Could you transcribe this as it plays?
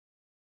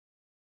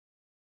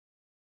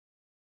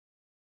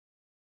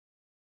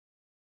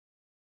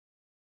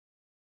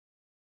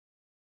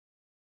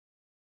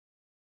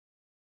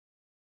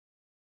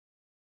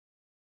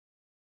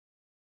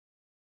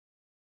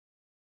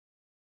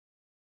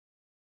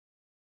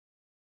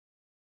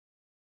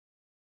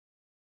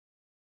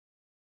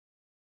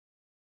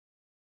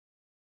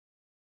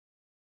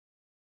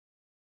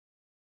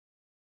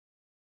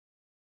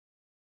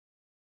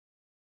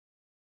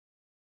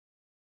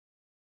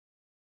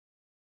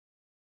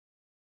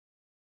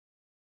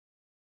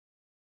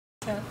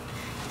So,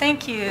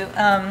 thank you.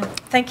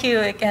 Thank you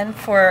again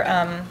for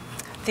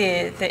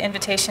the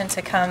invitation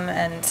to come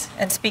and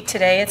speak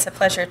today. It's a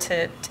pleasure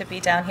to be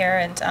down here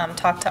and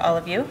talk to all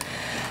of you.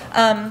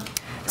 The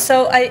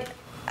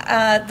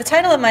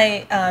title of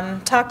my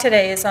talk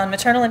today is on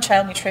maternal and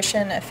child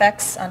nutrition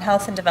effects on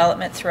health and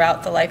development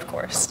throughout the life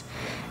course.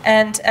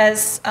 And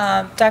as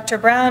Dr.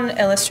 Brown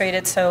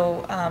illustrated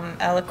so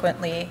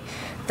eloquently,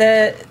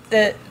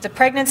 the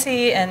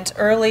pregnancy and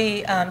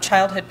early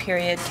childhood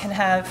period can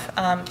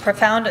have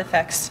profound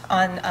effects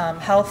on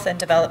health and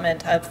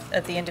development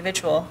of the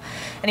individual.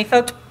 And he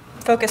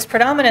focused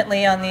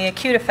predominantly on the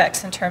acute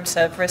effects in terms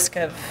of risk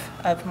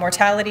of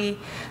mortality,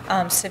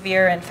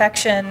 severe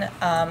infection,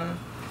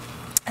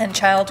 and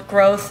child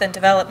growth and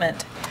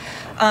development.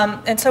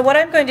 And so what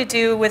I'm going to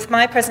do with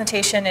my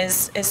presentation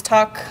is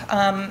talk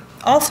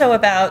also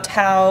about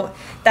how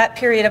that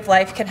period of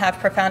life can have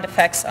profound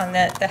effects on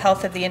the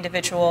health of the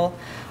individual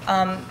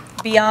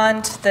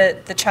beyond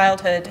the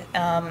childhood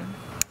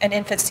and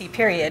infancy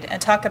period,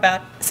 and talk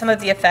about some of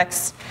the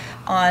effects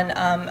on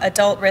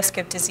adult risk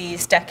of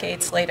disease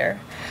decades later.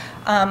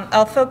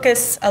 I'll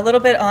focus a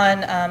little bit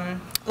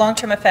on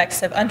long-term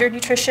effects of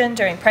undernutrition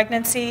during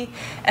pregnancy,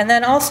 and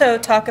then also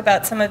talk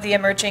about some of the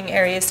emerging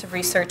areas of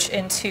research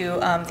into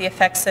the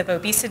effects of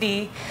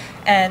obesity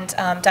and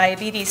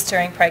diabetes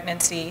during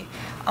pregnancy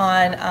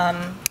on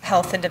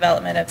health and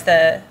development of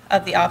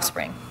the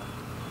offspring.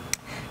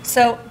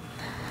 So,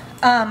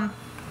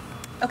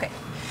 okay.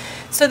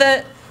 So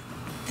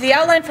the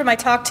outline for my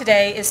talk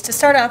today is to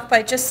start off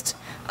by just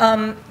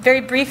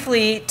very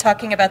briefly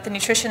talking about the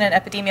nutrition and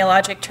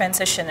epidemiologic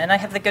transition, and I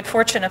have the good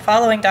fortune of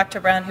following Dr.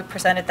 Brown, who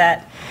presented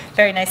that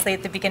very nicely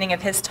at the beginning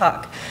of his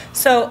talk.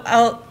 So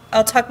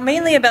I'll talk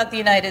mainly about the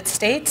United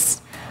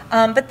States,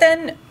 but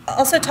then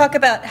also talk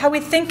about how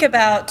we think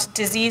about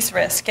disease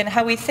risk and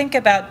how we think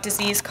about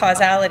disease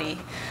causality,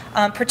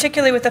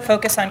 particularly with a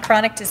focus on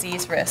chronic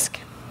disease risk,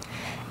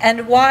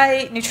 and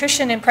why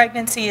nutrition in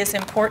pregnancy is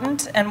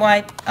important, and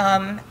why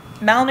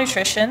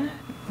malnutrition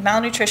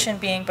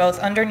being both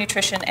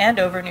undernutrition and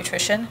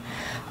overnutrition,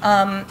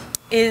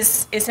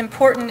 is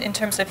important in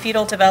terms of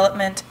fetal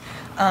development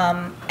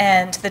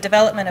and the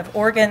development of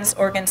organs,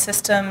 organ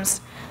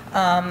systems,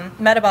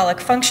 metabolic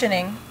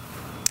functioning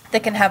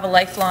that can have a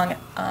lifelong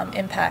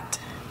impact.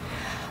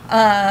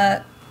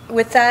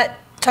 With that,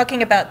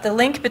 talking about the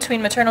link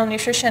between maternal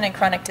nutrition and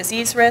chronic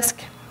disease risk,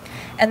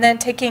 and then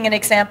taking an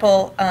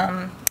example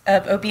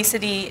of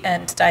obesity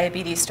and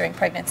diabetes during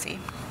pregnancy.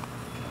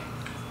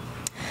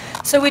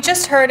 So we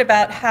just heard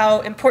about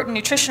how important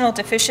nutritional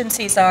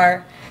deficiencies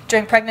are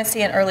during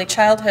pregnancy and early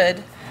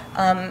childhood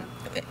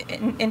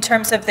in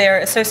terms of their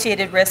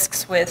associated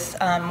risks with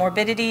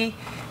morbidity,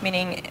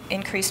 meaning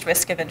increased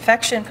risk of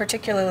infection,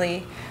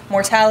 particularly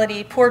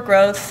mortality, poor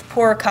growth,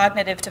 poor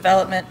cognitive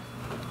development.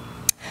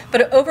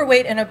 But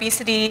overweight and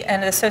obesity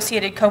and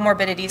associated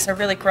comorbidities are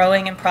really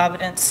growing in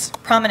prominence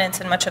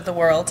in much of the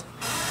world.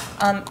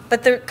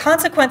 But the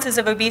consequences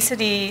of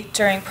obesity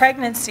during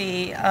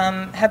pregnancy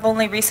have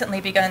only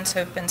recently begun to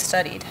have been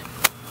studied.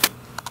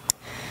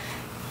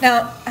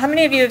 Now, how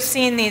many of you have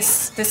seen the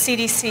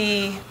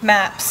CDC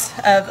maps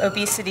of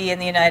obesity in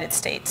the United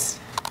States?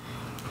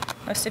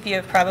 Most of you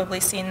have probably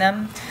seen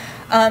them.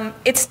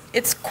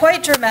 It's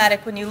quite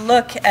dramatic when you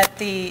look at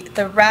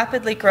the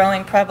rapidly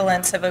growing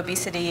prevalence of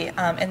obesity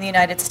in the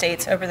United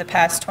States over the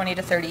past 20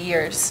 to 30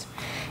 years.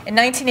 In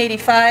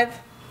 1985,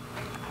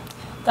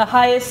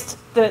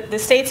 the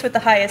states with the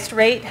highest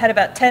rate had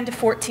about 10 to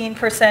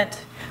 14%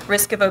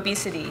 risk of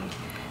obesity.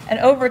 And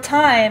over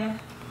time,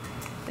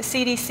 the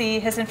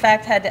CDC has in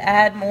fact had to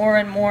add more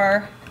and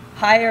more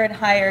higher and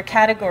higher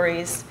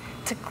categories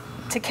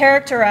to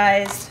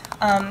characterize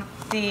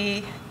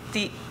the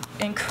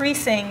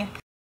increasing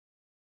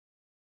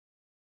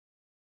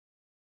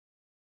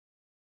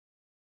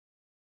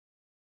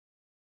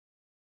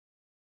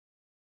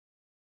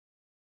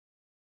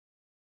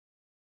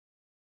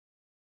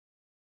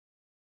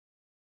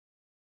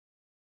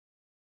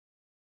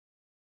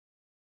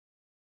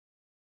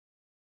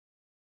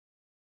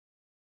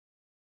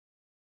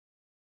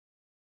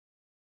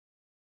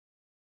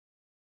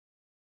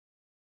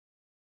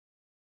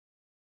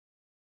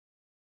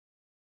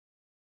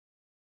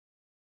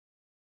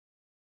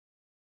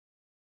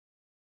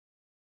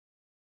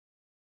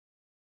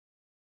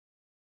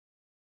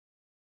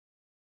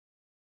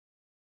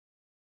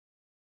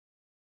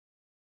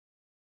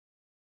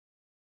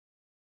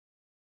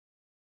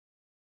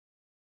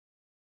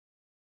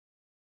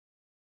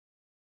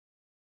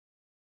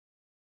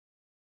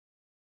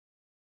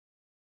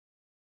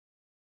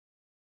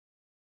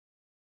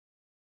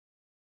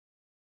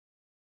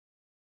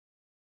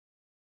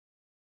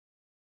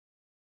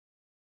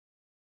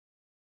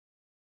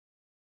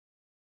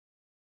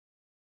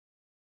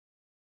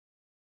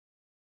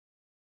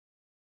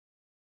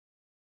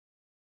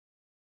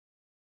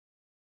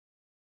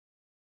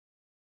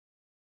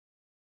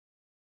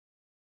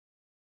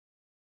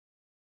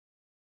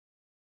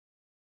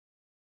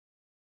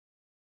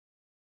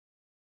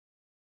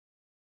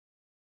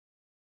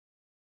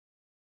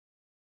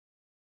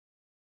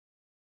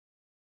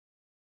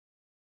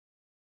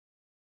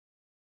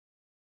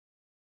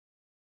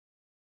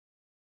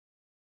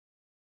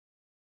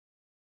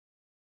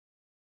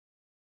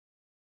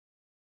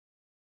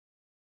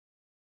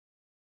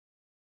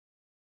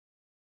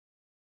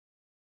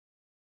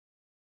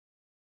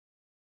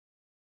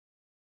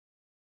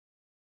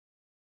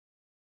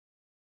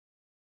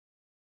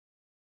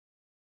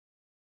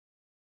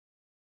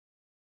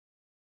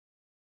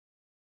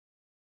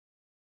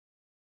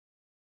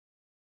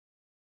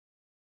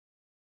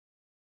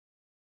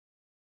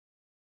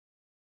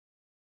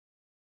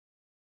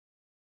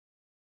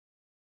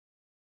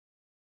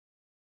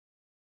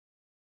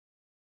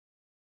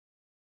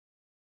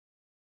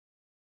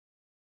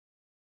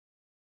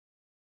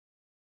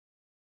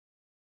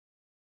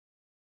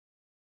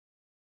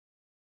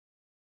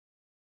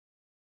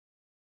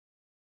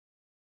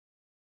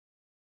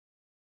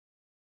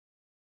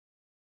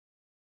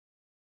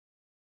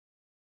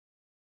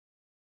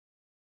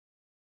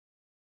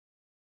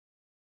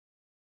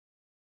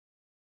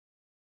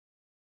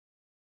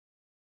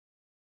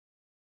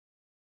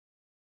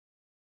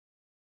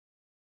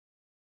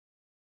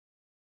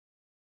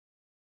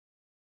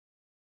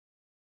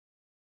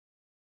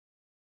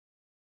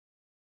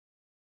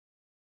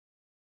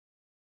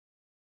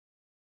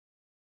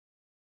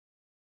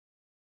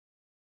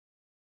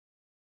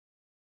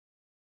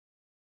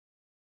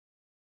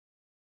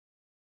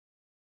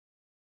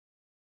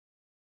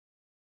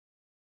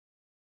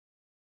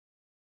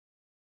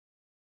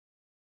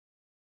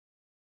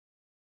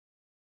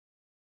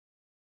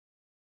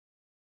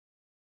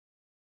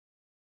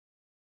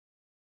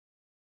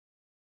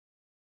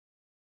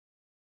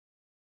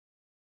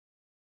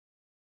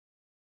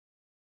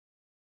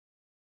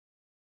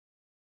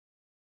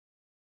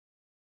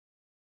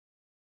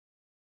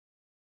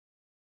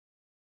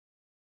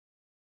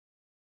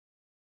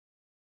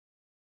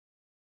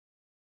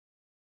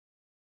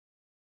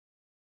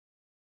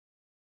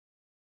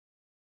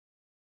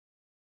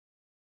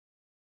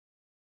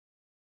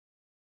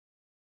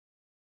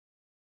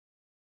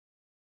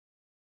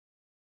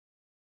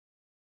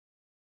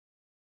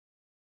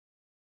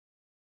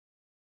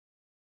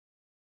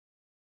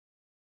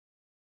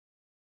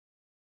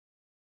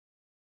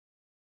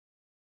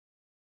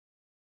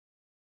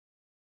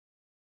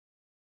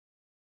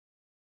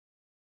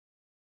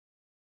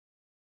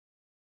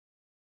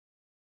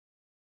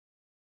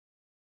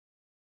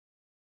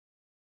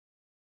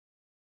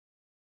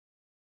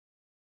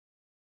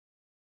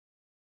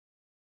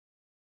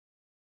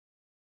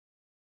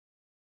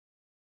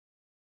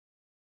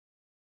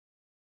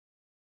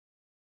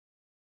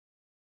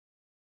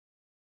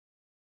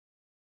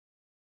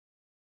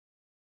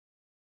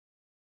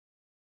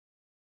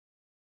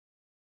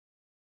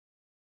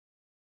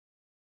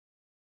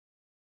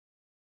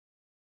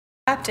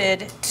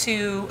adapted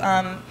to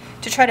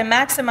try to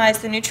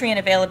maximize the nutrient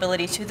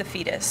availability to the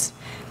fetus.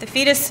 The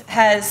fetus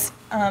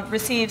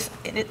receives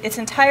its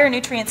entire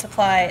nutrient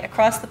supply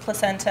across the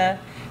placenta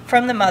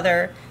from the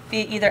mother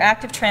via either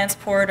active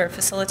transport or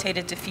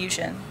facilitated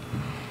diffusion.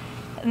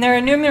 And there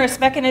are numerous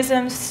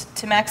mechanisms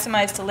to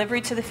maximize delivery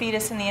to the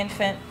fetus and the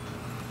infant.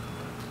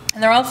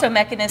 And there are also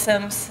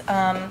mechanisms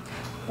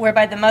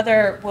whereby the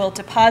mother will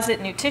deposit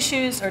new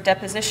tissues or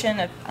deposition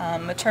of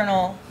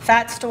maternal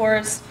fat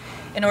stores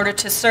in order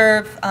to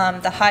serve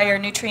the higher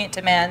nutrient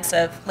demands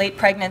of late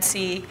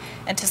pregnancy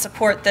and to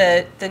support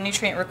the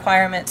nutrient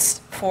requirements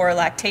for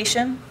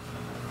lactation.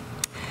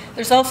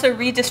 There's also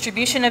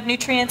redistribution of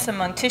nutrients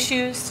among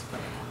tissues,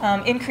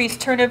 increased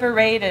turnover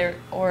rate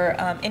or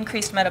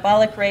increased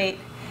metabolic rate,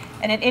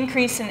 and an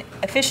increase in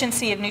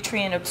efficiency of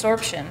nutrient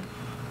absorption.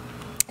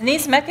 And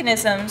these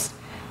mechanisms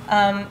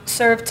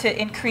serve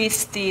to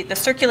increase the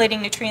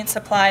circulating nutrient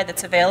supply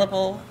that's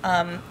available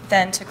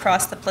then to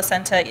cross the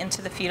placenta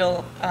into the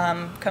fetal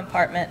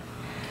compartment,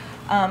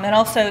 and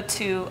also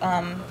to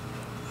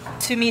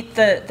meet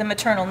the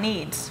maternal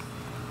needs.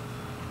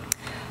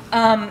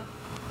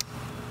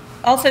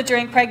 Also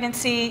during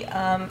pregnancy,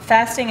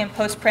 fasting and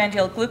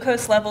postprandial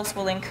glucose levels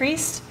will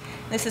increase.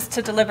 This is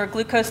to deliver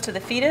glucose to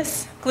the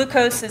fetus.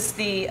 Glucose is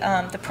the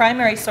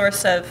primary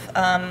source of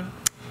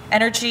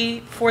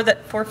energy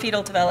for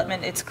fetal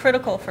development. It's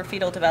critical for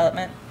fetal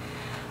development.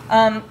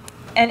 And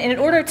in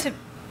order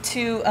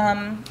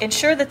to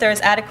ensure that there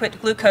is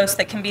adequate glucose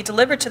that can be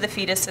delivered to the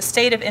fetus, a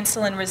state of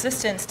insulin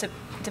resistance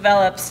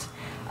develops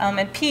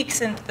and peaks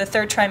in the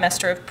third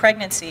trimester of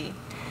pregnancy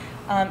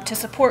to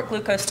support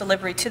glucose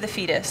delivery to the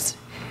fetus.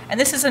 And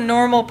this is a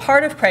normal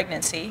part of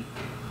pregnancy.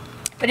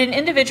 But in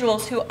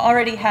individuals who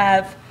already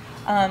have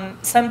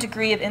some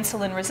degree of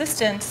insulin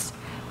resistance,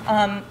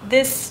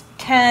 this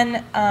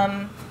can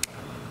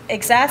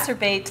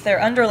exacerbate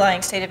their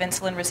underlying state of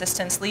insulin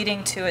resistance,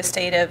 leading to a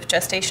state of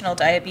gestational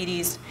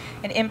diabetes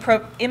and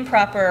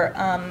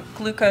improper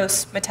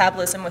glucose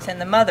metabolism within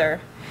the mother.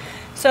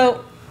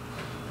 So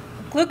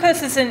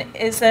glucose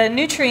is a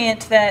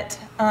nutrient that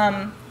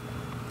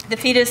the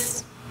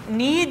fetus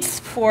needs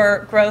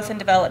for growth and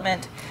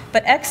development,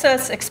 but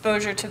excess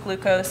exposure to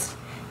glucose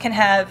can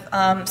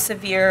have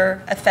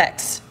severe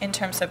effects in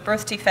terms of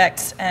birth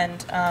defects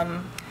and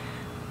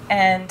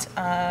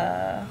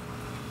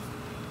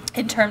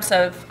in terms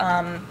of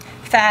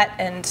fat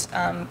and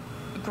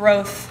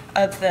growth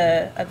of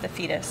the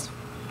fetus.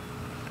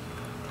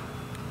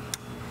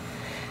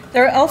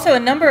 There are also a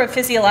number of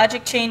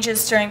physiologic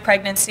changes during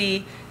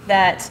pregnancy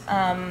that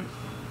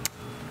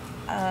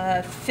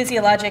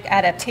physiologic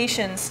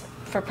adaptations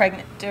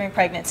during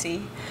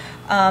pregnancy.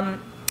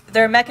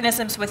 There are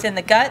mechanisms within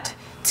the gut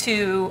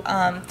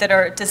that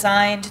are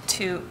designed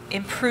to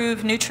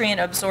improve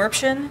nutrient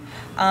absorption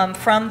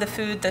from the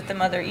food that the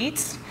mother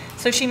eats.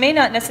 So she may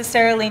not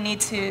necessarily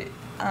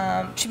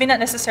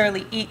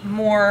eat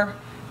more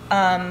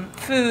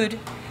food,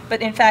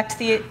 but in fact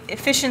the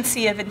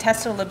efficiency of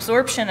intestinal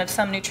absorption of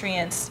some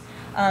nutrients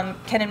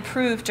can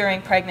improve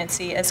during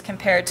pregnancy as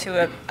compared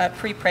to a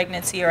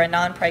pre-pregnancy or a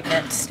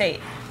non-pregnant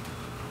state.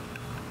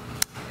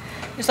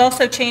 There's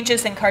also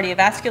changes in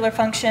cardiovascular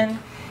function,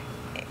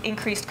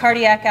 increased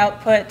cardiac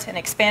output, an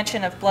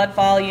expansion of blood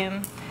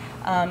volume,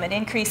 an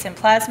increase in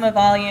plasma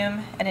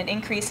volume, and an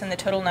increase in the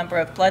total number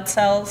of blood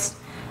cells.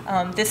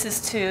 This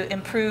is to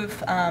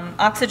improve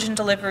oxygen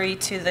delivery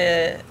to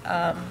the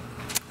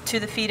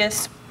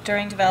fetus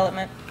during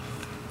development.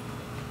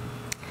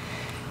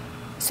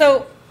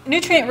 So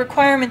nutrient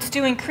requirements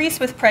do increase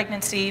with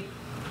pregnancy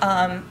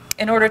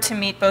in order to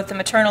meet both the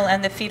maternal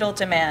and the fetal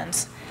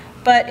demands,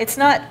 but it's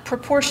not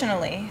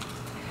proportionally.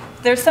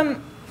 There's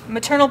some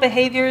maternal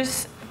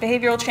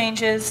behavioral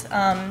changes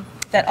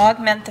that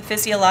augment the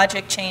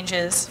physiologic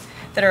changes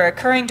that are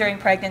occurring during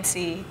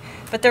pregnancy,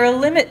 but there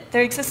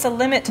exists a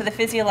limit to the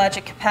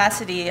physiologic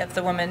capacity of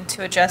the woman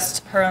to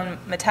adjust her own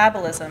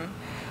metabolism.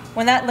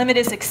 When that limit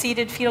is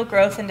exceeded, fetal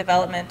growth and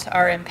development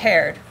are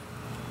impaired.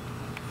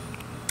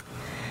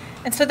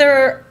 And so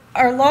there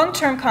are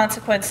long-term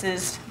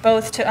consequences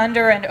both to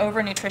under and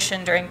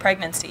overnutrition during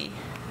pregnancy.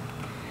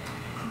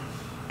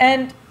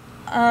 And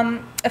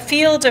a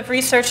field of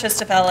research has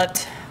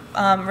developed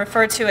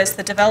referred to as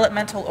the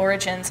developmental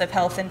origins of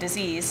health and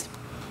disease.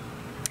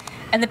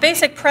 And the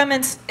basic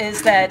premise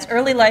is that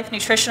early life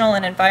nutritional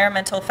and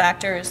environmental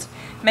factors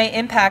may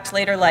impact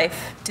later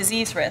life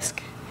disease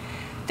risk.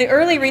 The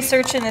early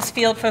research in this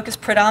field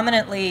focused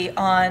predominantly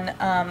on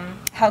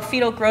how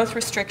fetal growth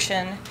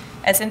restriction,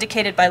 as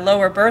indicated by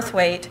lower birth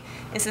weight,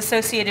 is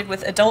associated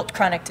with adult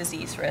chronic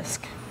disease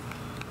risk.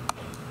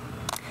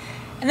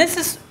 And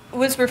this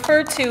was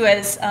referred to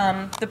as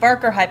the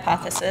Barker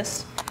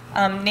hypothesis,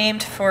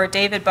 named for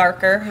David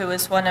Barker, who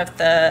was one of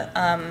the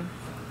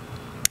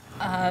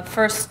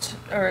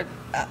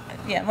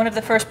one of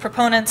the first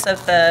proponents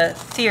of the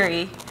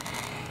theory.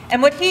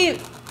 And what he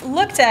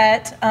looked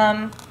at,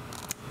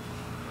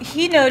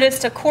 he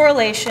noticed a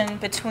correlation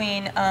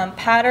between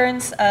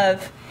patterns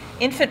of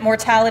infant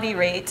mortality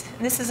rate.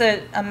 This is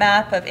a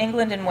map of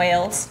England and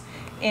Wales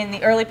in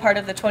the early part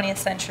of the 20th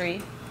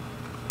century,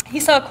 he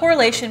saw a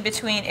correlation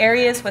between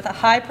areas with a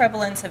high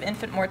prevalence of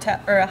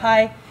a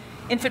high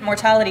infant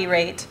mortality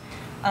rate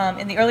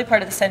in the early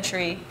part of the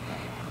century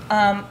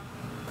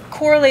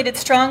correlated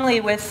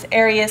strongly with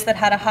areas that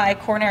had a high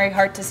coronary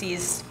heart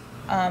disease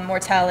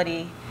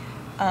mortality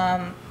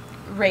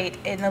rate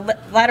in the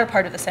latter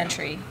part of the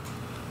century.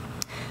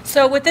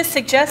 So what this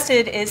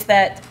suggested is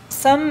that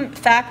some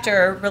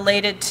factor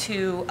related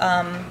to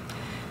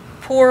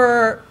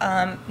poor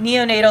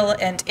neonatal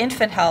and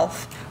infant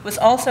health was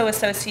also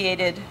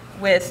associated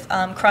with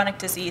chronic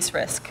disease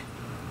risk.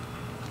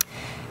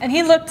 And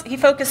he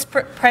focused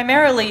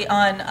primarily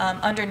on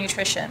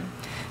undernutrition,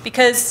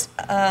 because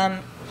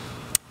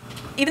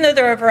even though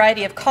there are a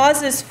variety of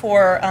causes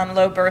for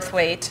low birth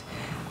weight,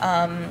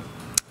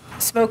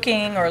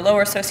 smoking or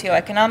lower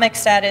socioeconomic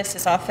status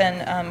is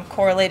often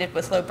correlated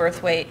with low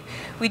birth weight.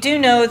 We do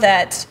know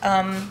that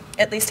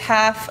at least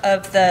half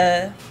of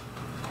the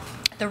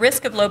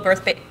risk of low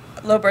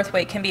birth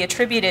weight can be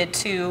attributed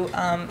to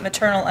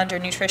maternal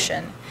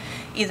undernutrition,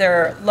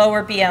 either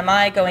lower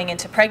BMI going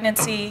into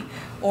pregnancy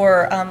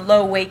or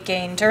low weight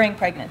gain during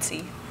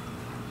pregnancy.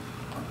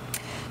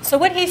 So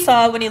what he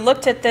saw when he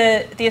looked at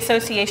the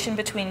association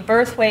between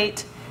birth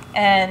weight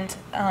and,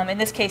 in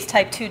this case,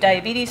 type 2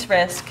 diabetes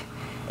risk,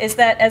 is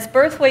that as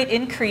birth weight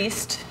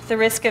increased, the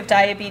risk of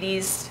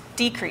diabetes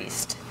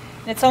decreased.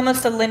 And it's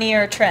almost a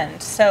linear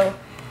trend. So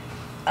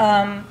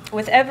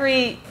with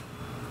every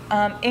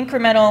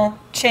incremental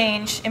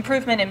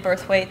improvement in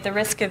birth weight, the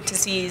risk of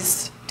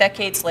disease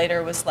decades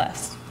later was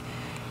less.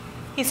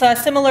 He saw a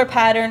similar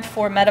pattern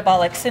for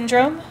metabolic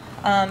syndrome.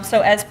 So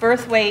as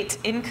birth weight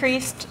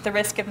increased, the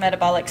risk of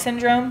metabolic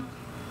syndrome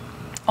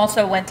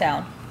also went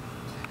down.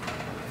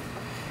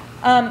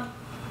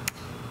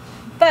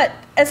 But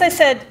as I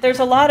said, there's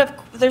a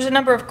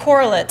number of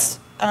correlates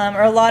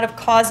or a lot of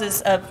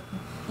causes of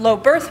low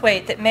birth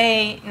weight that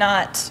may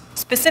not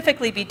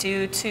specifically be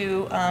due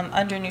to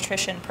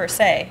undernutrition per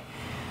se.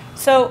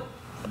 So,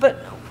 but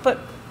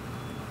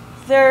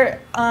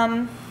there,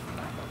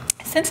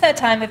 since that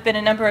time, have been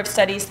a number of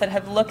studies that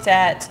have looked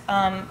at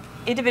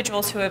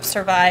individuals who have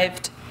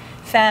survived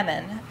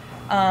famine,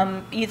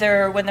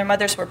 either when their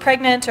mothers were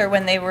pregnant or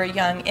when they were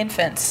young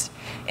infants,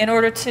 in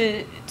order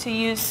to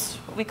use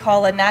what we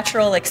call a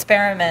natural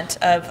experiment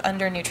of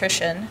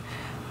undernutrition.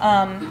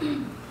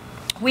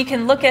 We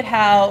can look at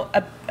how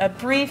a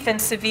brief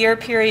and severe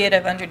period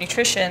of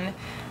undernutrition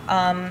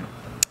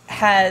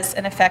has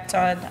an effect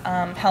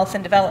on health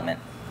and development.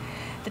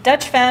 The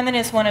Dutch famine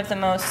is one of the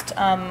most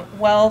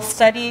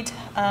well-studied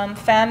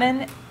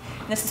famine.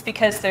 This is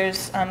because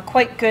there's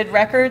quite good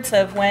records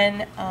of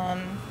when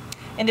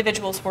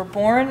individuals were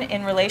born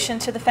in relation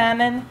to the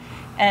famine,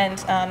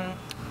 and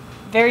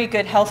very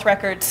good health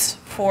records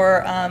for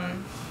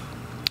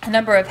a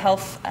number of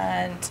health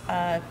and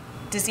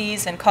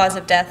disease and cause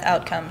of death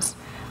outcomes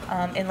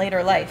in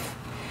later life.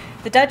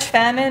 The Dutch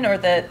famine, or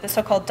the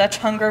so-called Dutch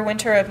hunger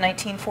winter of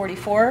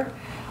 1944,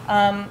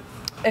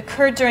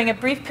 occurred during a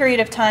brief period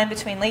of time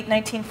between late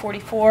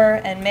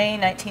 1944 and May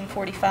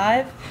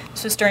 1945.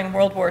 This was during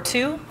World War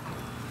II.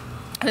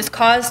 It was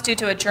caused due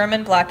to a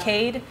German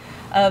blockade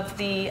of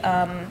the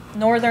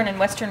northern and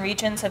western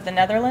regions of the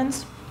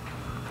Netherlands.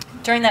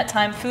 During that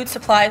time, food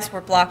supplies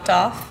were blocked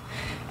off,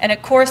 and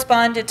it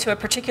corresponded to a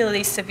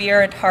particularly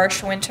severe and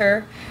harsh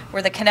winter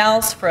where the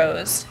canals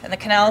froze, and the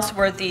canals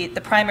were the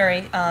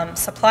primary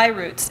supply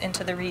routes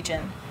into the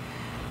region.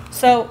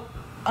 So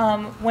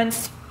around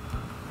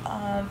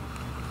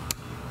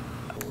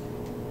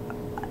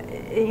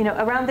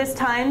this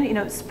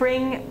time,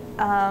 spring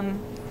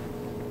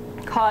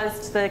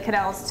caused the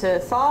canals to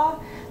thaw,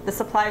 the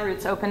supply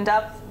routes opened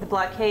up, the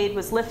blockade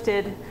was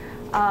lifted,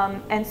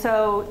 and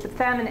so the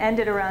famine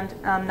ended around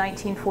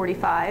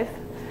 1945.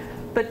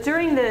 But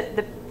during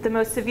the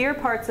most severe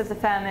parts of the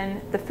famine,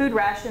 the food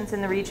rations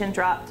in the region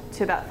dropped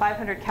to about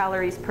 500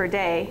 calories per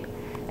day,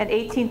 and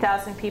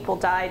 18,000 people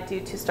died due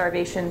to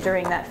starvation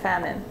during that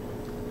famine.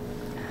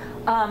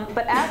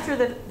 But after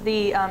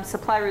the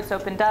supply routes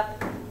opened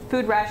up,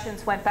 food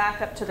rations went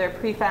back up to their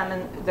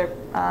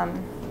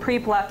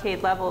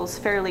pre-blockade levels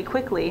fairly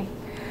quickly.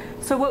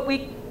 So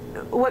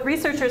what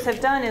researchers have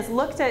done is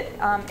looked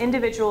at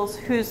individuals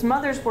whose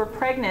mothers were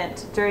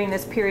pregnant during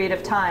this period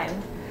of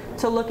time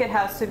to look at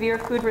how severe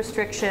food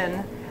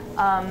restriction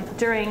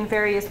during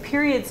various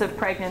periods of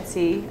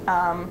pregnancy,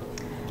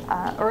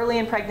 early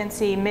in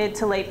pregnancy, mid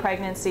to late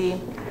pregnancy,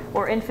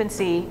 or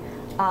infancy,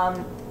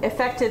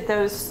 affected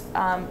those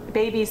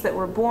babies that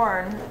were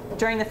born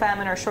during the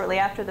famine or shortly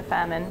after the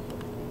famine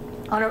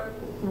on a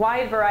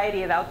wide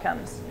variety of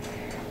outcomes.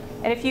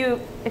 And if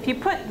you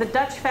put the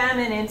Dutch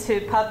famine into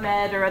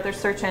PubMed or other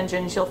search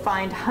engines, you'll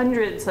find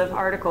hundreds of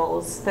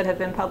articles that have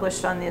been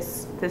published on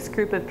this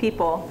group of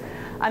people.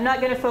 I'm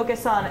not going to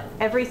focus on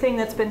everything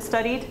that's been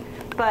studied,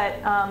 but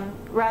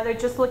rather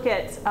just look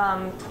at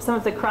some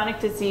of the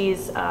chronic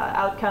disease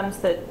outcomes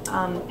that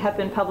have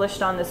been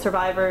published on the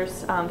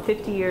survivors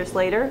 50 years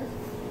later.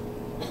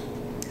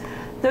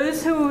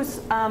 Those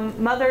whose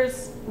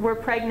mothers were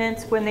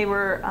pregnant when they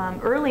were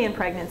early in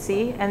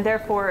pregnancy, and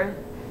therefore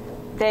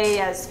they,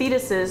 as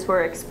fetuses,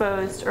 were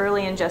exposed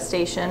early in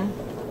gestation,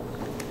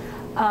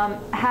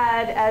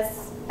 had,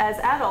 as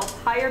adults,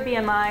 higher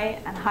BMI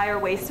and higher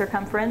waist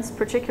circumference,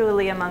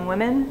 particularly among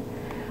women,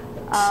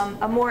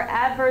 a more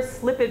adverse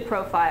lipid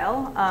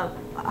profile,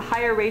 a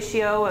higher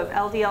ratio of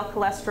LDL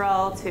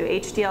cholesterol to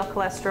HDL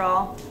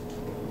cholesterol,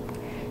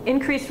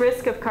 increased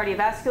risk of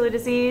cardiovascular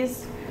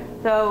disease,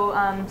 though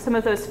some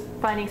of those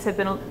findings have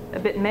been a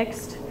bit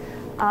mixed,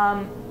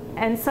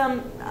 and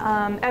some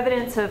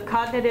evidence of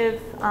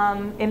cognitive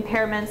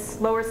impairments,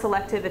 lower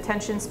selective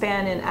attention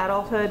span in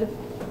adulthood.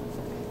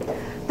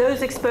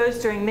 Those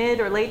exposed during mid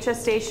or late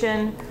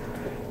gestation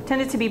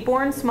tended to be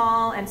born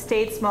small and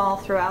stayed small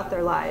throughout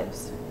their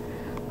lives.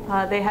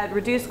 They had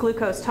reduced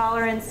glucose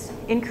tolerance,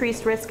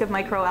 increased risk of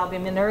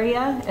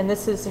microalbuminuria, and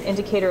this is an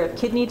indicator of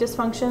kidney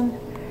dysfunction,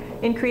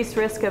 increased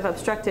risk of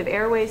obstructive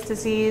airways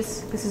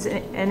disease. This is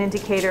an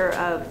indicator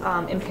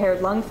of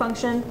impaired lung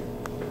function.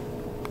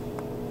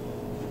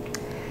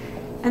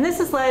 And this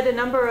has led a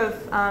number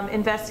of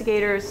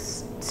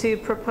investigators to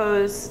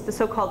propose the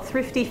so-called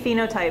thrifty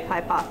phenotype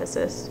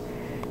hypothesis,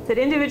 that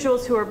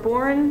individuals who are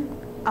born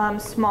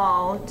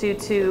small due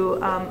to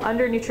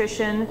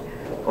undernutrition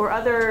or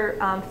other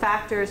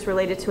factors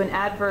related to an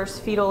adverse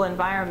fetal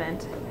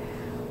environment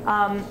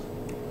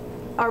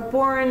are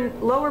born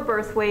lower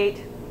birth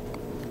weight,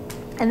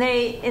 and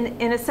they,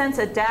 in a sense,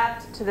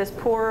 adapt to this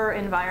poorer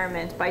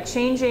environment by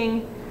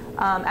changing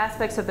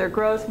aspects of their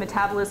growth,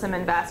 metabolism,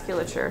 and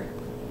vasculature.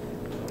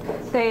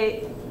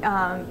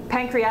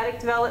 Pancreatic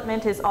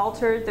development is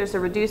altered. There's a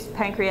reduced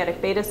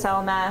pancreatic beta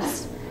cell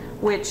mass,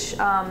 which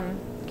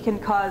can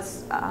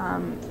cause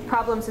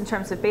problems in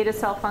terms of beta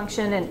cell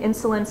function and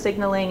insulin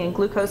signaling and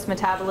glucose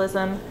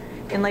metabolism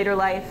in later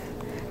life.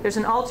 There's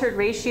an altered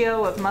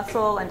ratio of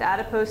muscle and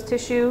adipose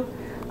tissue.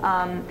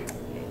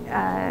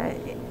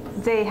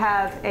 They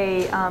have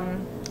a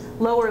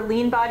lower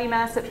lean body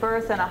mass at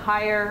birth and a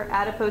higher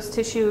adipose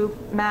tissue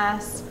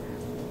mass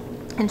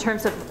in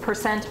terms of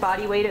percent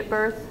body weight at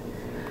birth.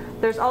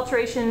 There's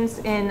alterations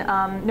in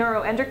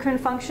neuroendocrine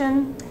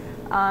function.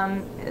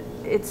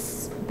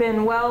 It's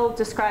been well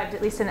described,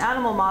 at least in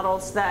animal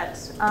models, that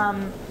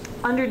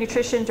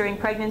undernutrition during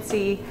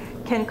pregnancy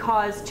can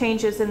cause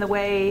changes in the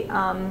way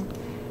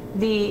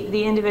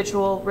the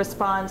individual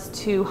responds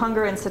to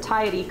hunger and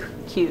satiety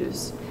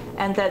cues,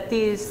 and that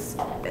these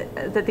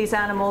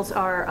animals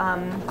are,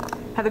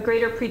 have a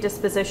greater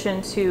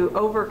predisposition to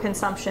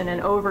overconsumption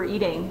and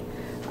overeating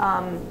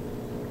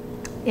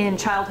in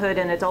childhood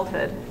and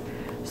adulthood.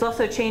 There's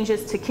also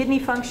changes to kidney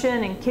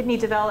function and kidney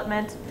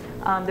development.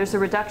 There's a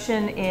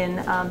reduction in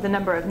the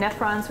number of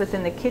nephrons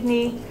within the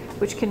kidney,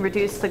 which can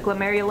reduce the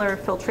glomerular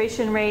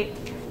filtration rate.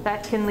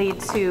 That can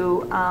lead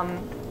to,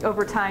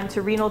 over time,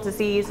 to renal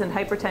disease and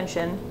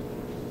hypertension.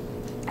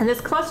 And this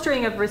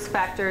clustering of risk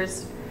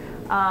factors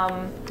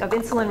of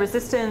insulin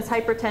resistance,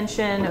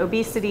 hypertension,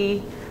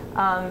 obesity,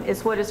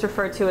 is what is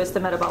referred to as the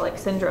metabolic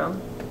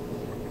syndrome.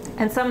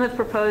 And some have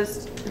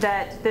proposed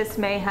that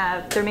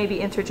there may be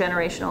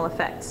intergenerational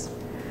effects.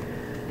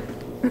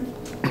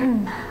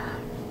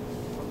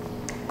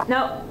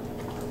 Now,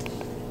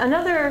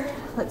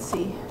 let's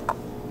see.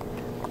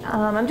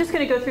 I'm just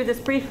going to go through this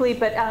briefly,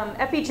 but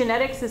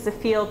epigenetics is a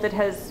field that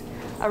has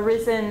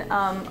arisen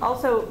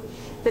also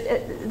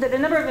that a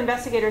number of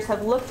investigators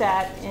have looked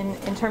at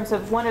in terms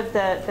of one of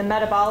the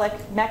metabolic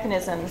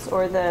mechanisms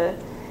or the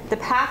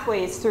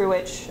pathways through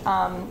which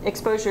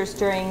exposures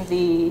during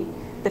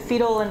the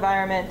fetal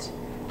environment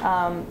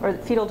or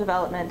the fetal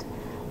development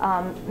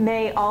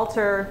may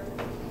alter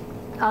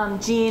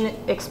gene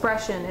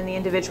expression in the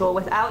individual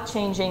without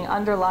changing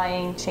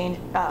underlying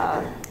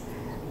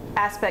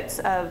aspects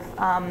of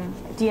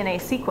DNA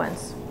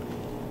sequence.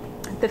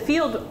 The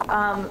field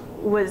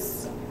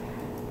was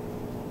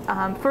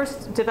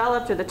first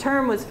developed, or the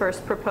term was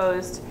first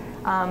proposed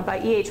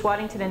by E.H.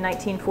 Waddington in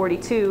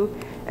 1942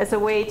 as a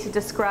way to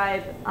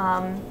describe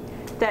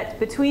that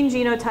between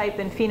genotype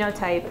and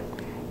phenotype,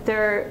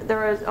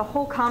 there is a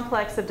whole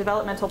complex of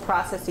developmental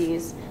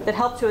processes that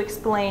help to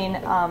explain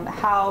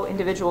how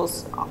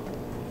individuals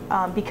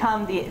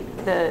become the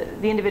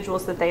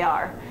individuals that they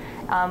are.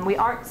 We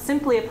aren't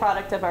simply a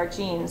product of our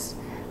genes,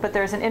 but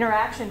there's an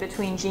interaction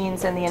between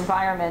genes and the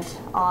environment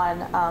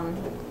on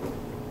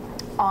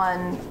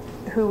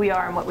who we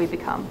are and what we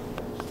become.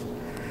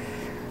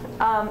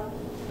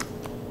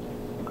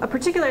 A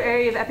particular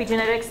area of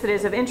epigenetics that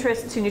is of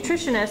interest to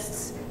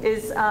nutritionists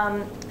is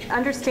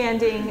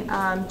understanding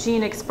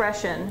gene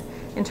expression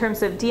in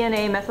terms of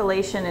DNA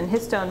methylation and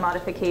histone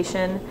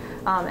modification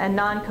and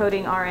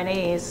non-coding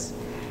RNAs.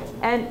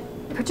 And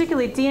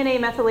particularly DNA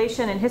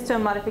methylation and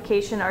histone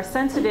modification are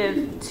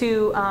sensitive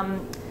to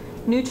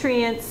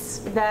nutrients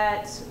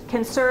that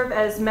can serve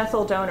as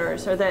methyl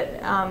donors or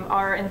that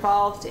are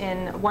involved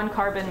in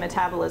one-carbon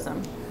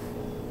metabolism.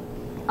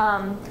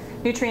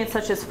 Nutrients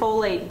such as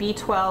folate,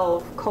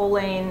 B12,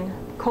 choline,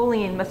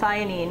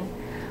 methionine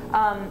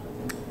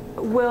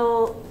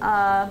will,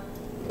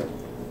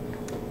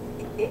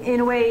 in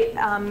a way,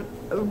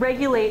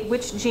 regulate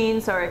which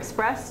genes are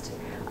expressed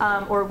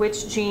or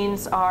which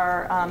genes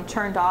are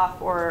turned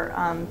off, or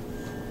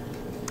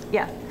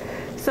yeah.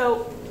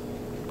 So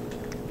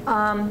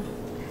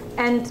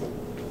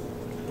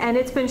and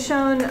it's been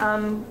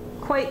shown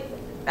quite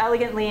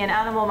elegantly in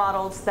animal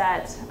models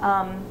that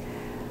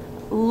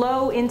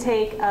low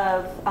intake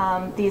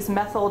of these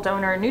methyl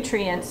donor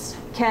nutrients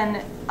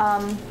can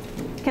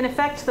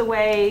affect the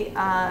way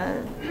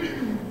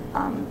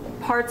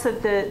parts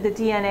of the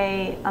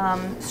DNA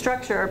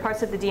structure, or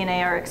parts of the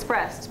DNA are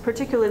expressed,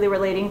 particularly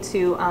relating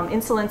to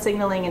insulin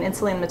signaling and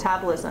insulin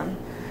metabolism.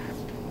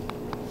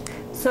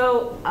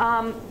 So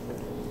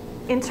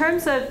in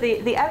terms of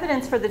the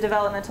evidence for the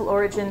developmental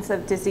origins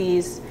of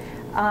disease,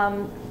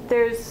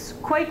 there's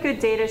quite good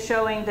data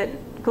showing that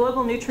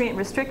global nutrient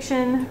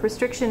restriction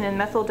in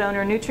methyl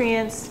donor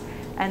nutrients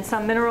and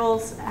some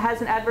minerals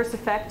has an adverse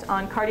effect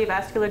on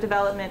cardiovascular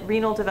development,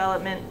 renal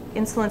development,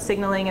 insulin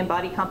signaling, and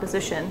body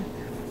composition.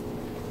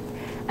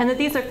 And that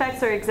these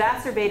effects are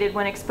exacerbated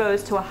when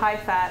exposed to a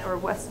high-fat or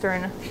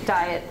Western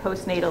diet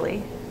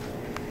postnatally.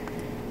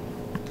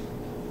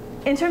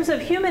 In terms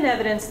of human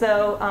evidence,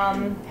 though,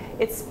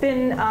 it's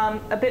been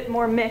a bit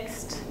more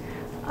mixed.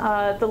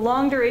 The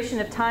long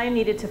duration of time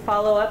needed to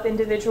follow up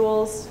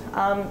individuals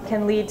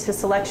can lead to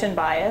selection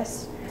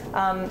bias.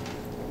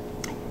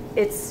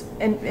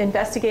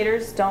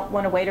 Investigators don't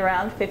want to wait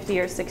around 50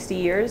 or 60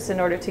 years in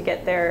order to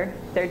get their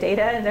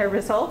data and their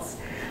results.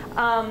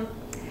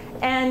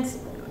 And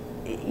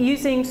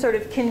using sort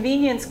of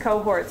convenience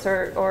cohorts,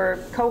 or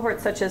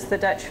cohorts such as the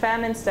Dutch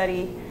famine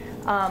study,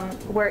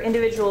 where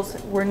individuals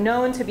were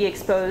known to be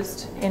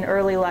exposed in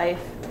early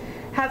life,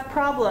 have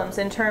problems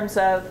in terms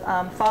of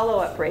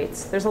follow-up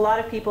rates. There's a lot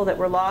of people that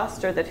were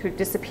lost or who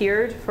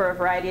disappeared for a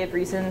variety of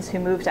reasons, who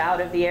moved out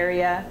of the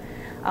area.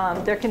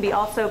 There can be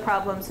also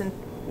problems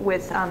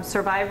with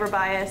survivor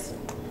bias.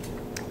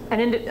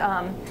 And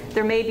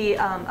there may be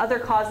other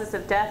causes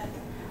of death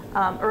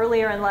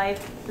earlier in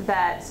life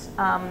that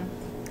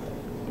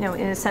in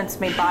a sense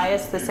may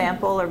bias the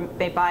sample, or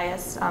may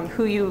bias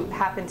who you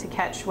happen to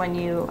catch when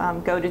you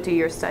go to do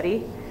your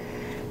study.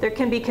 There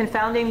can be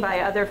confounding by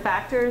other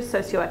factors,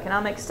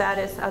 socioeconomic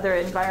status, other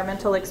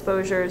environmental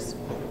exposures.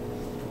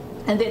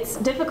 And it's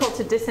difficult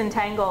to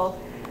disentangle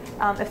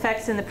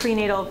effects in the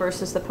prenatal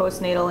versus the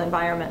postnatal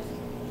environment.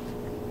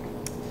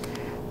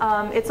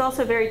 It's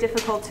also very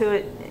difficult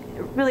to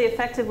really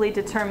effectively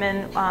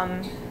determine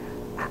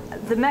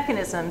the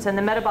mechanisms and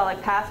the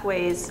metabolic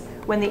pathways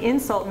when the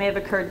insult may have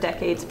occurred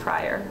decades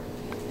prior.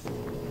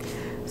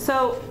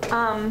 So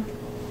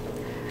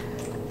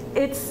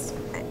it's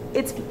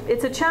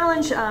a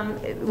challenge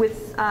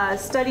with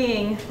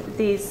studying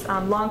these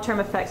long-term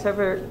effects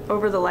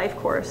over the life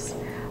course.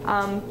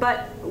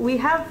 But we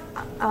have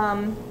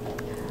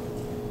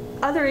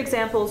other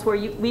examples where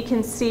we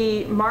can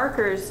see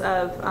markers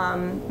of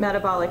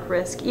metabolic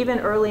risk even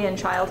early in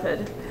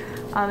childhood.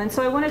 And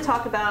so I want to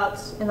talk about,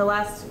 in the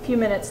last few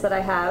minutes that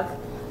I have,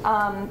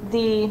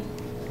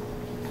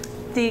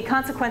 the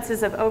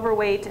consequences of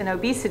overweight and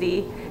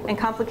obesity and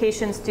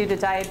complications due to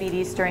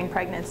diabetes during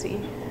pregnancy.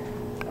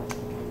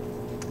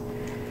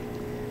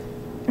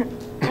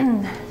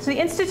 So the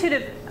Institute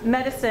of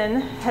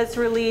Medicine has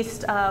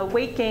released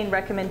weight gain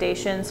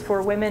recommendations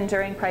for women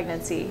during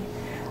pregnancy.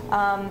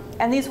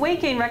 And these weight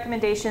gain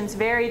recommendations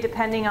vary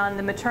depending on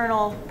the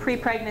maternal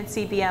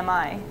pre-pregnancy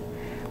BMI.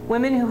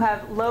 Women who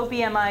have low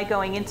BMI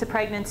going into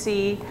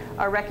pregnancy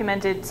are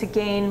recommended to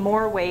gain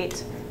more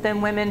weight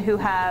than women who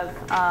have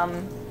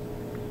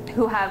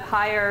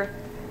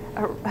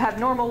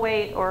normal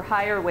weight or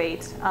higher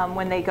weight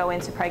when they go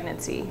into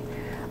pregnancy.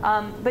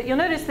 But you'll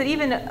notice that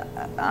even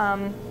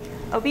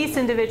obese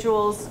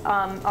individuals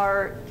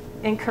are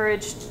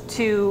encouraged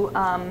to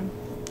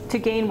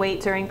gain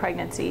weight during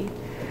pregnancy.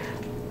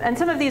 And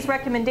some of these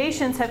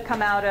recommendations have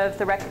come out of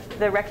the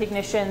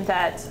recognition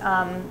that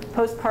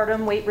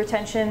postpartum weight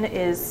retention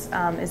is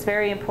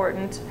very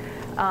important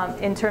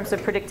in terms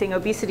of predicting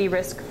obesity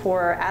risk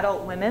for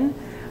adult women.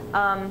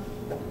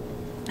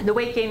 The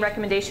weight gain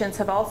recommendations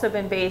have also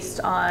been based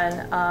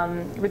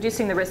on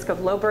reducing the risk of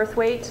low birth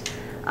weight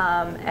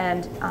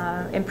and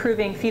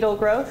improving fetal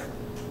growth.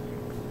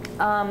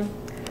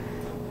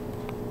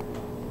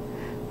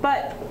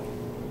 But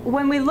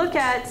when we look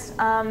at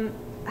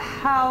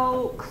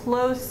how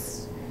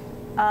close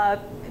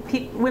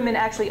women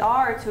actually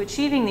are to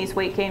achieving these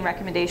weight gain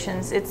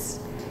recommendations, it's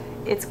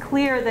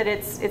clear that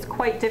it's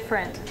quite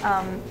different.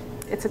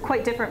 It's a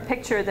quite different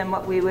picture than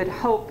what we would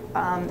hope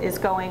is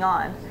going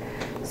on.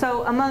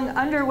 So among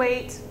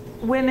underweight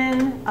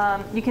women,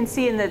 you can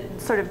see in the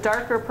sort of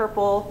darker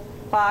purple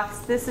box,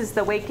 this is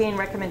the weight gain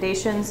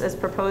recommendations as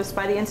proposed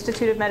by the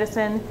Institute of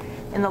Medicine.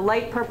 In the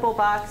light purple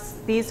box,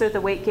 these are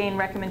the weight gain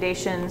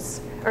recommendations,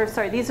 or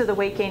sorry, these are the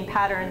weight gain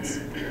patterns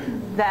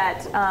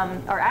that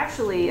are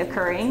actually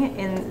occurring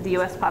in the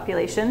US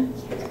population.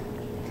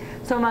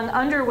 So among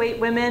underweight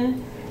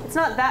women, it's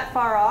not that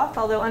far off,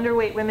 although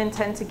underweight women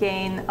tend to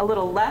gain a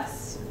little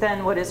less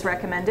than what is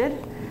recommended.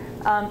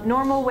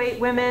 Normal weight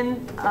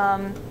women,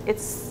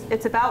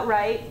 it's about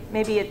right,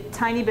 maybe a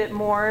tiny bit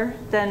more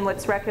than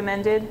what's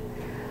recommended.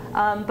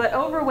 But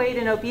overweight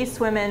and obese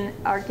women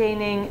are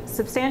gaining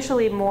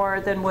substantially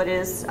more than what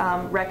is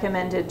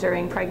recommended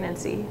during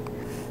pregnancy.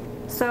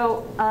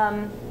 So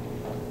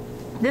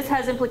this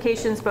has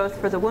implications both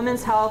for the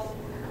woman's health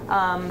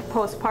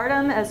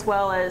postpartum as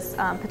well as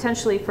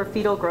potentially for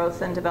fetal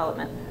growth and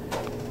development.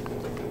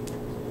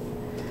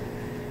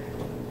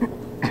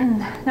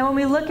 Now when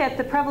we look at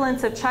the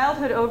prevalence of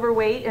childhood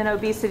overweight and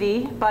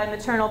obesity by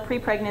maternal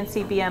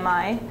pre-pregnancy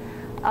BMI,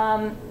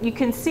 you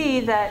can see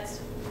that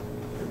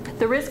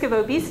the risk of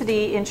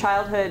obesity in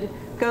childhood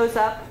goes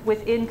up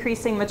with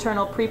increasing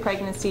maternal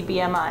pre-pregnancy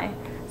BMI.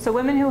 So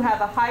women who have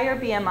a higher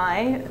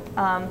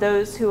BMI,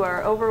 those who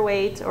are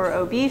overweight or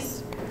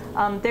obese,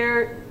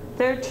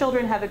 their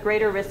children have a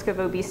greater risk of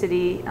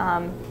obesity.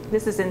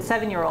 This is in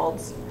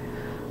 7-year-olds.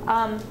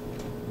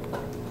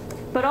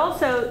 But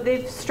also,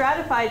 they've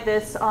stratified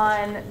this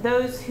on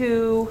those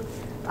who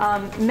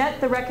met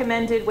the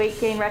recommended weight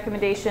gain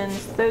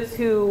recommendations, those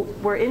who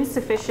were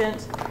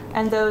insufficient,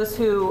 and those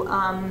who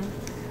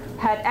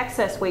had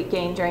excess weight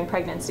gain during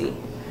pregnancy.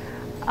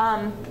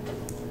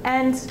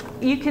 And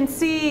you can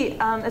see,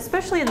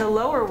 especially in the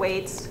lower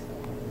weights,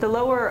 the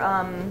lower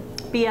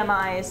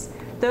BMIs,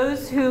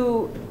 those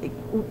who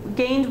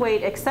gained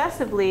weight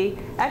excessively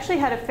actually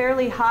had a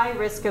fairly high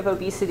risk of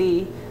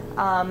obesity.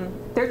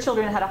 Their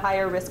children had a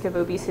higher risk of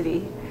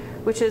obesity,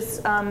 which is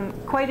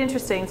quite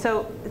interesting.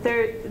 So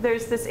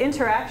there's this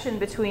interaction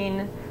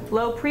between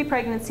low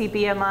pre-pregnancy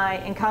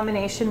BMI in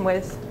combination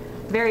with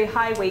very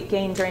high weight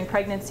gain during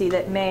pregnancy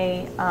that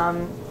may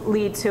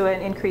lead to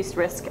an increased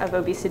risk of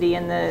obesity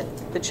in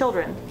the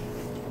children.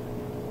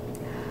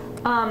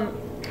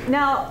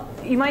 Now,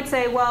 you might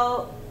say,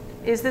 well,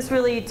 is this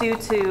really due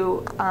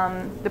to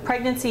the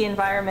pregnancy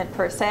environment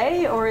per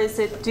se, or is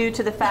it due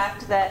to the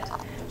fact that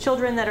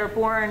children that are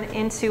born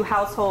into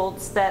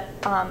households that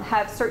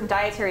have certain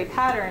dietary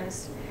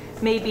patterns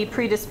may be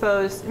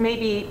predisposed, may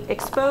be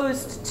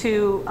exposed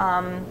to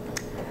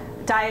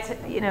diet,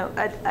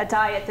 a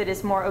diet that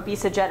is more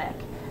obesogenic?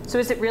 So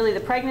is it really the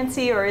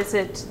pregnancy or is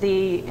it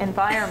the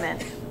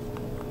environment?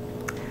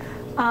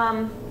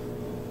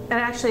 And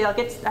actually,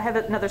 I have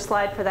another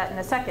slide for that in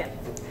a second.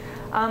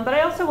 But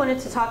I also wanted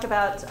to talk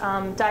about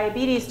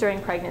diabetes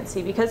during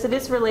pregnancy because it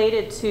is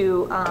related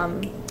to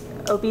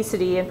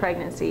obesity in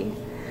pregnancy.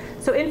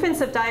 So infants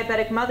of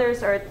diabetic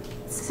mothers are at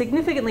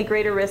significantly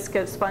greater risk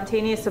of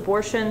spontaneous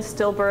abortion,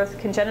 stillbirth,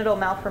 congenital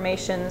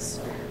malformations,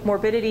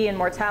 morbidity, and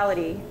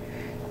mortality.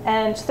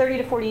 And 30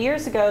 to 40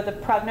 years ago, the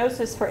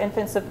prognosis for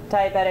infants of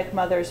diabetic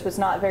mothers was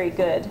not very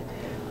good.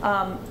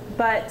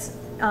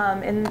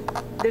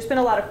 There's been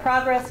a lot of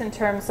progress in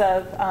terms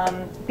of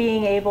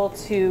being able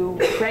to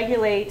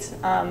regulate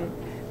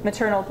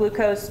maternal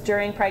glucose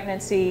during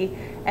pregnancy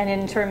and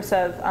in terms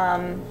of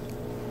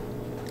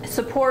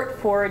support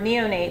for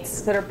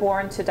neonates that are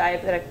born to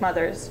diabetic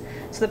mothers.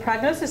 So the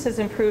prognosis has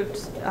improved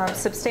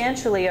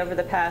substantially over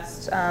the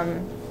past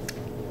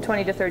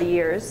 20 to 30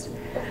 years.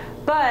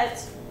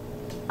 But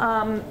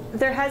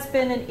there has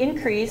been an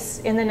increase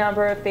in the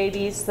number of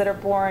babies that are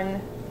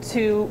born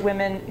to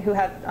women who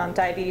have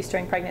diabetes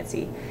during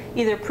pregnancy,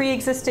 either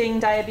pre-existing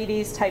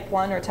diabetes, type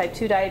 1 or type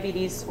 2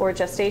 diabetes, or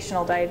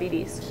gestational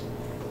diabetes.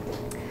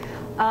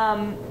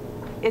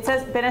 It's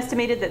been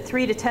estimated that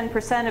 3 to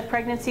 10% of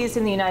pregnancies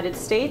in the United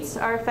States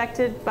are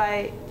affected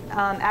by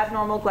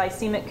abnormal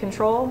glycemic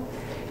control.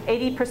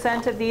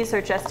 80% of these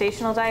are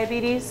gestational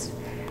diabetes.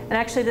 And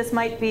actually, this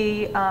might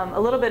be a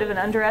little bit of an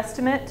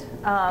underestimate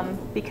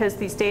because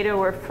these data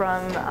were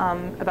from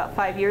about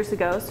 5 years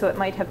ago, so it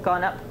might have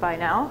gone up by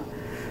now.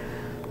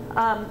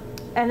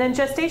 And then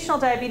gestational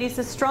diabetes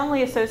is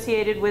strongly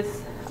associated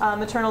with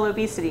maternal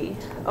obesity.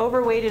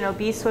 Overweight and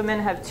obese women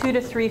have 2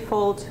 to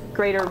 3-fold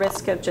greater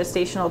risk of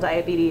gestational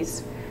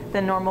diabetes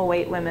than normal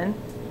weight women.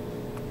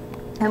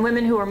 And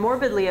women who are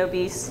morbidly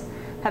obese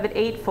have an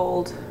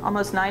 8-fold,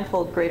 almost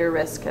 9-fold greater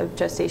risk of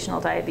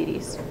gestational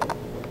diabetes.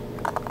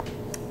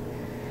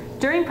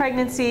 During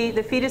pregnancy,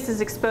 the fetus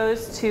is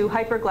exposed to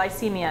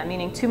hyperglycemia,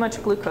 meaning too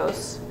much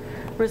glucose,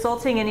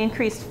 resulting in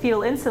increased fetal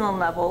insulin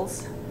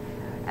levels.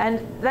 And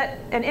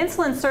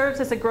insulin serves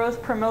as a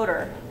growth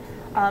promoter.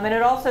 And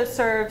it also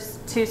serves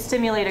to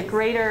stimulate a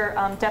greater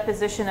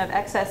deposition of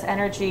excess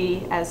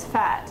energy as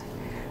fat.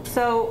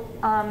 So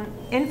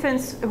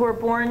infants who are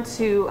born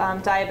to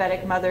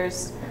diabetic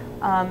mothers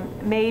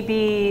may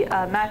be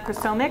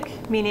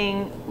macrosomic,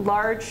 meaning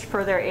large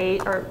for their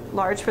age or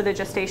large for their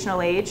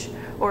gestational age,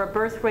 or a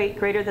birth weight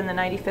greater than the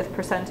 95th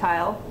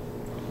percentile.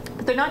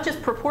 But they're not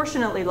just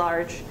proportionately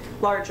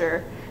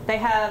larger. They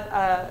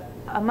have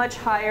a much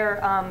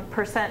higher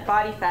percent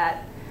body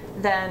fat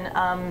than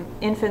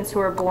infants who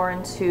are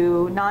born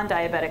to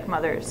non-diabetic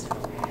mothers.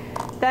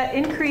 That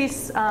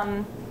increase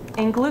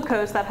in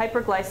glucose, that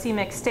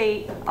hyperglycemic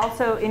state,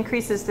 also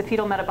increases the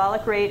fetal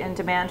metabolic rate and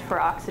demand for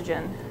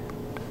oxygen.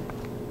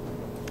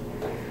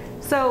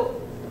 So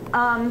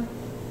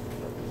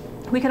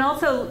we can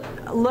also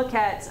look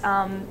at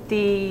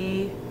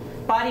the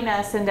body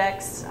mass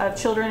index of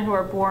children who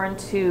are born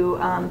to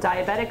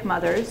diabetic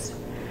mothers.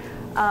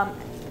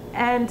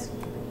 And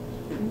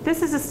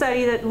this is a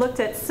study that looked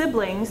at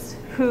siblings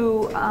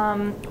who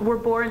were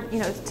born,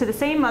 to the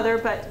same mother,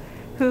 but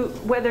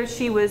whether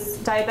she was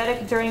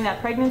diabetic during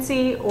that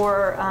pregnancy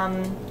or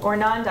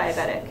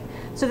non-diabetic.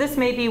 So this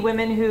may be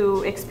women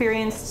who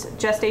experienced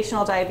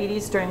gestational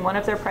diabetes during one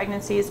of their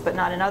pregnancies, but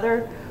not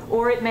another.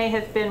 Or it may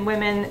have been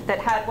women that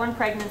had one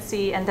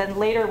pregnancy and then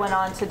later went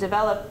on to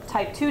develop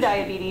type 2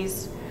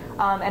 diabetes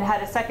and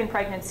had a second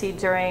pregnancy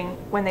during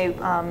when they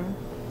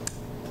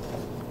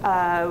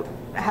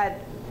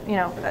had,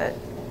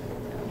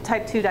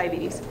 type 2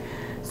 diabetes.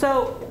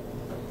 So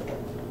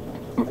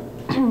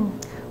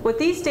what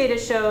these data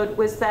showed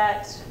was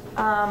that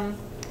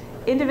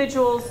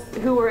individuals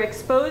who were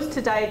exposed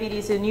to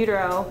diabetes in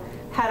utero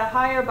had a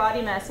higher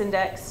body mass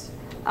index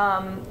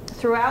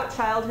throughout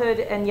childhood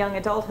and young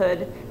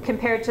adulthood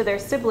compared to their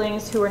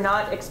siblings who were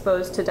not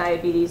exposed to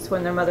diabetes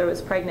when their mother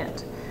was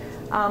pregnant.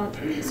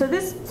 So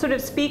this sort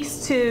of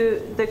speaks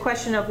to the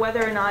question of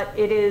whether or not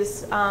it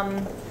is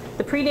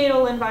the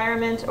prenatal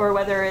environment or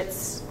whether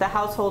it's the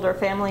household or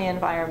family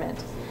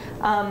environment.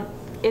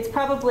 It's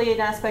probably an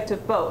aspect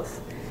of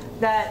both.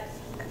 That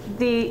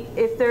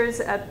if there's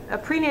a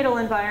prenatal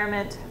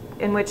environment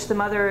in which the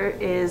mother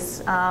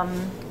is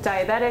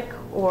diabetic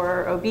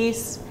or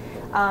obese,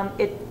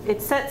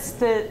 it sets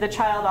the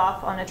child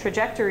off on a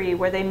trajectory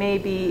where they may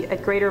be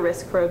at greater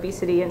risk for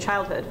obesity in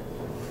childhood.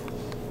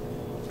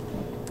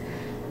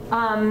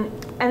 And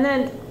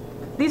then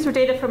these were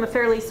data from a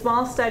fairly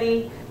small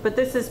study, but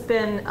this has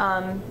been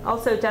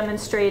also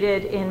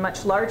demonstrated in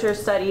much larger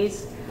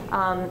studies.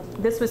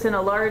 This was in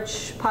a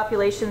large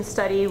population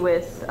study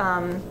with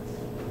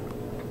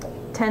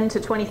 10 to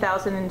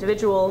 20,000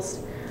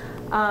 individuals.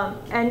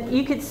 And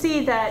you could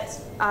see that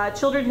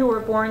children who were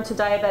born to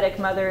diabetic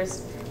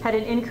mothers had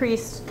an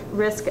increased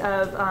risk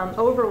of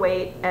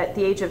overweight at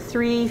the age of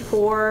 3,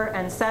 4,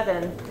 and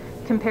 7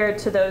 compared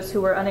to those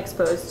who were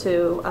unexposed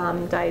to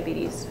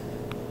diabetes.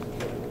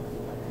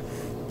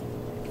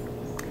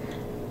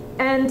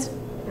 And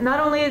not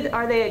only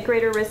are they at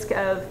greater risk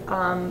of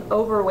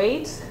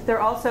overweight,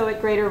 they're also at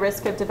greater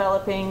risk of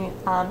developing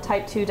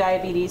type 2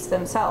 diabetes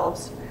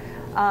themselves.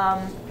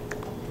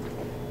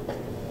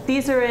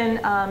 These are in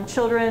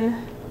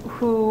children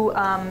who,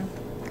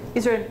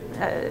 these are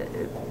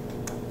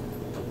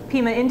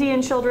Pima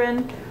Indian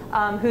children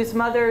whose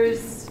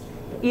mothers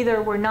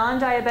either were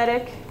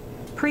non-diabetic,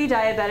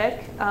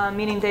 pre-diabetic,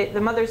 meaning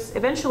the mothers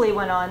eventually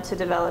went on to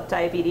develop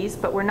diabetes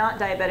but were not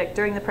diabetic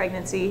during the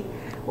pregnancy,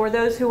 or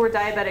those who were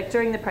diabetic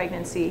during the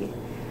pregnancy.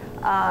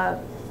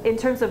 In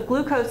terms of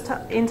glucose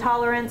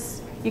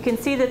intolerance, you can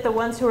see that the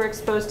ones who were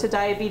exposed to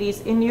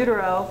diabetes in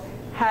utero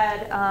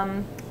had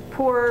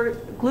poor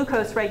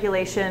glucose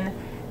regulation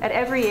at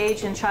every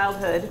age in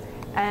childhood,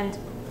 and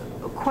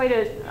quite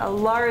a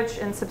large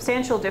and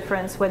substantial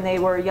difference when they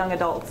were young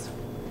adults.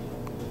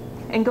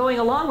 And going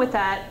along with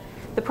that,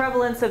 the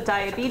prevalence of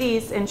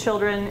diabetes in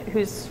children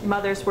whose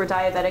mothers were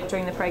diabetic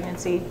during the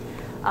pregnancy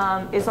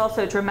is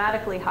also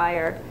dramatically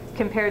higher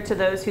compared to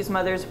those whose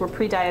mothers were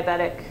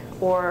pre-diabetic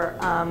or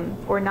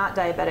not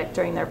diabetic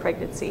during their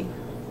pregnancy.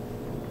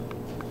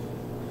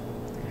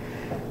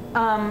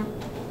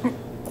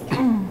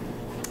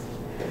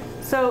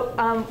 So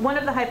one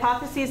of the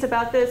hypotheses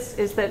about this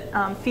is that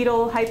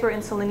fetal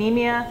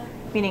hyperinsulinemia,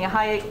 meaning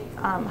high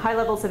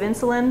levels of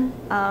insulin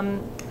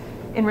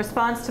in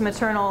response to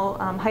maternal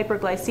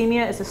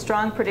hyperglycemia, is a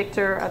strong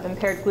predictor of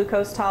impaired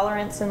glucose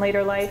tolerance in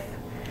later life.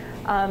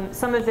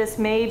 Some of this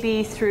may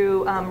be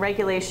through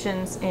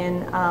regulations in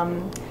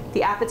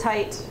the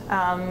appetite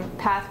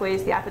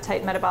pathways, the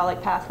appetite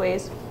metabolic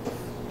pathways.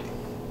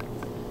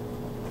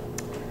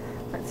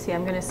 Let's see,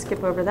 I'm going to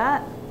skip over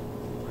that.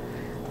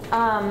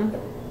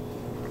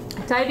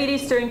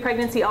 Diabetes during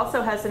pregnancy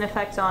also has an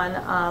effect on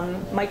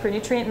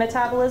micronutrient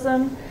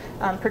metabolism,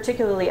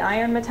 particularly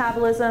iron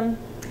metabolism.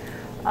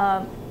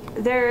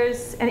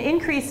 There's an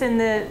increase in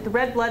the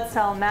red blood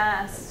cell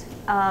mass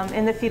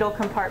in the fetal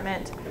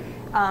compartment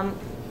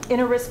in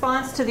a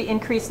response to the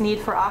increased need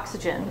for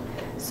oxygen.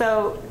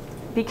 So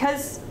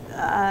because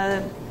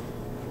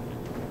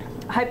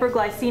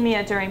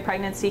hyperglycemia during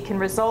pregnancy can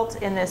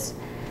result in this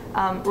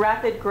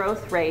rapid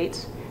growth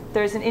rate,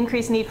 there's an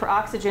increased need for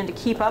oxygen to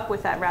keep up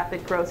with that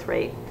rapid growth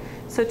rate.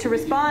 So to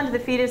respond, the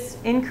fetus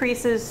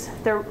increases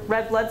their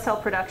red blood cell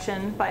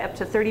production by up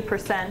to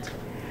 30%.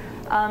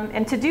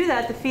 And to do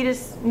that, the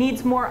fetus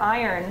needs more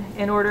iron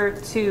in order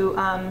to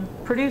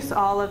produce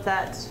all of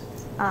that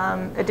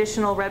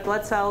additional red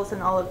blood cells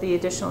and all of the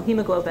additional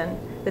hemoglobin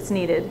that's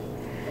needed.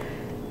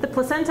 The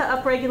placenta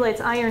upregulates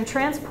iron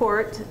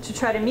transport to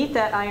try to meet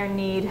that iron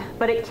need,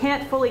 but it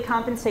can't fully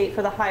compensate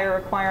for the higher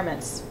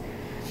requirements.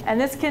 And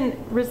this can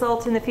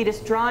result in the fetus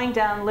drawing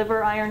down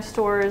liver iron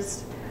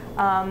stores,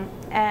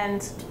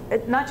 and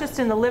not just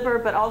in the liver,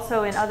 but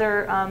also in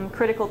other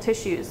critical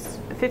tissues.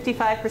 A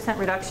 55%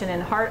 reduction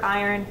in heart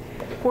iron,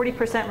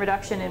 40%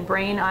 reduction in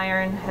brain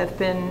iron have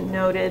been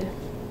noted.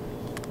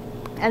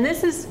 And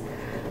this is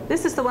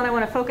the one I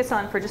want to focus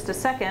on for just a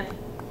second.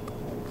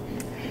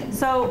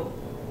 So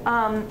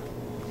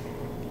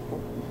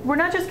we're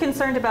not just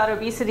concerned about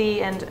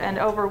obesity and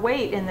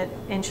overweight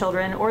in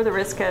children or the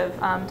risk of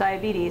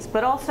diabetes,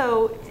 but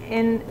also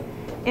in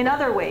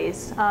other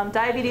ways.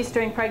 Diabetes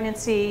during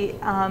pregnancy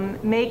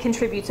may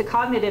contribute to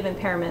cognitive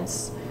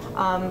impairments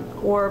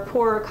or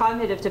poor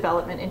cognitive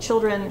development in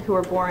children who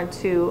are born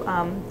to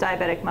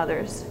diabetic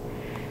mothers.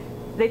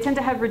 They tend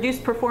to have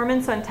reduced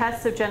performance on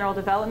tests of general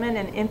development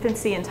in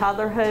infancy and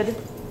toddlerhood,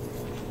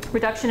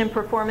 reduction in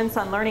performance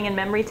on learning and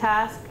memory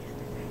tasks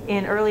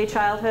in early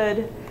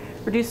childhood,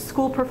 reduced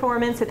school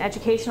performance and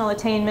educational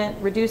attainment,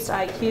 reduced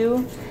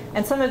IQ,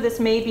 and some of this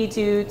may be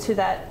due to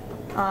that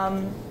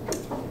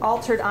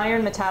altered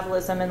iron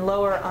metabolism and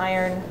lower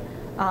iron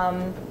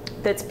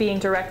that's being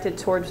directed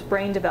towards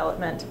brain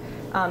development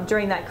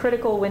during that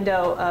critical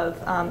window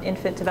of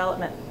infant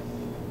development.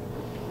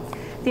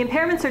 The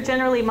impairments are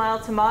generally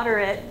mild to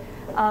moderate,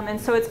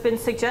 and so it's been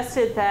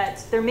suggested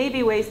that there may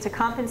be ways to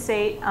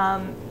compensate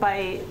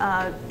by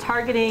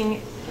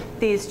targeting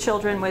these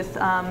children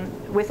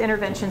with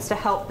interventions to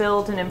help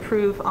build and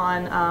improve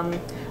on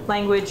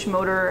language,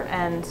 motor,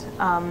 and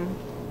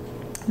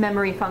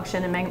memory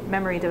function and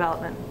memory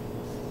development.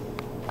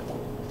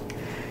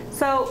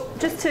 So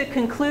just to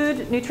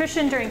conclude,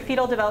 nutrition during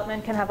fetal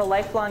development can have a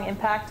lifelong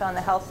impact on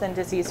the health and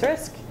disease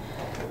risk.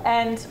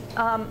 And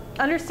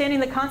understanding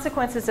the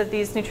consequences of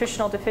these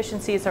nutritional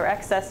deficiencies or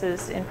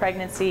excesses in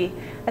pregnancy,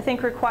 I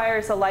think,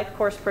 requires a life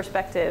course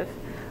perspective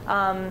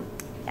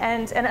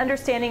and an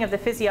understanding of the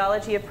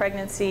physiology of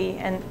pregnancy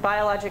and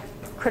biologic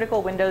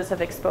critical windows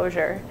of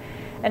exposure.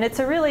 And it's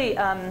a really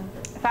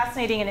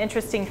fascinating and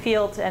interesting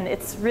field, and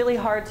it's really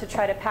hard to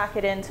try to pack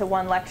it into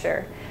one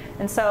lecture.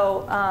 And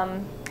so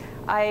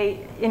I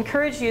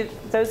encourage you,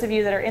 those of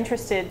you that are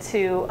interested,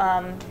 to,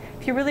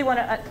 if you really want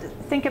to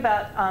think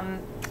about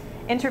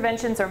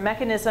interventions or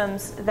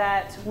mechanisms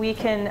that we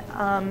can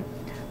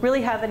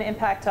really have an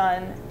impact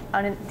on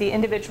the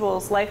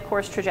individual's life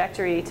course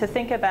trajectory, to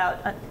think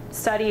about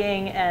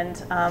studying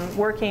and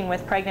working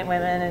with pregnant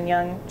women and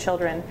young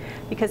children,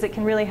 because it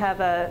can really have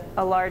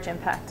a large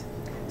impact.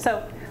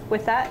 So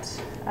with that,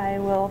 I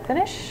will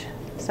finish.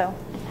 So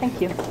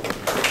thank you.